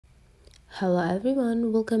Hello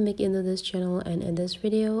everyone, welcome back into this channel, and in this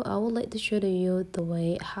video I would like to show you the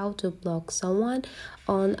way how to block someone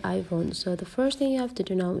on iPhone. So the first thing you have to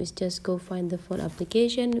do now is just go find the phone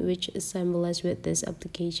application which is symbolized with these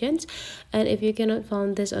applications, and if you cannot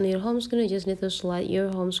find this on your home screen, you just need to slide your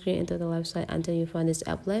home screen into the left side until you find this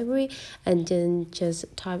app library, and then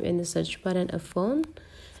just type in the search button of phone,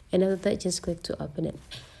 and after that just click to open it.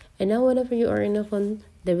 And now whenever you are in a phone,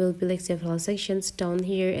 there will be like several sections down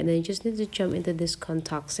here, and then you just need to jump into this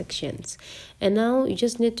contact sections. And now you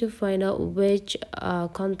just need to find out which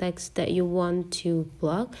contacts that you want to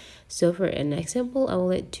block. So for an example, I will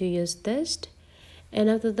like to use this,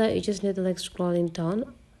 and after that you just need to like scrolling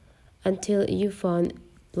down until you find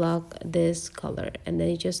block this color, and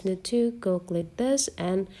then you just need to go click this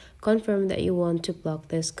and confirm that you want to block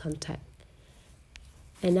this contact.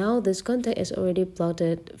 And now this contact is already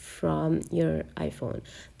blocked from your iPhone.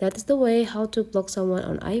 That is the way how to block someone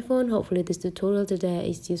on iPhone. Hopefully this tutorial today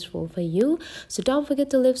is useful for you. So don't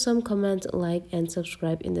forget to leave some comments, like and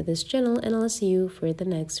subscribe into this channel, and I'll see you for the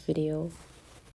next video.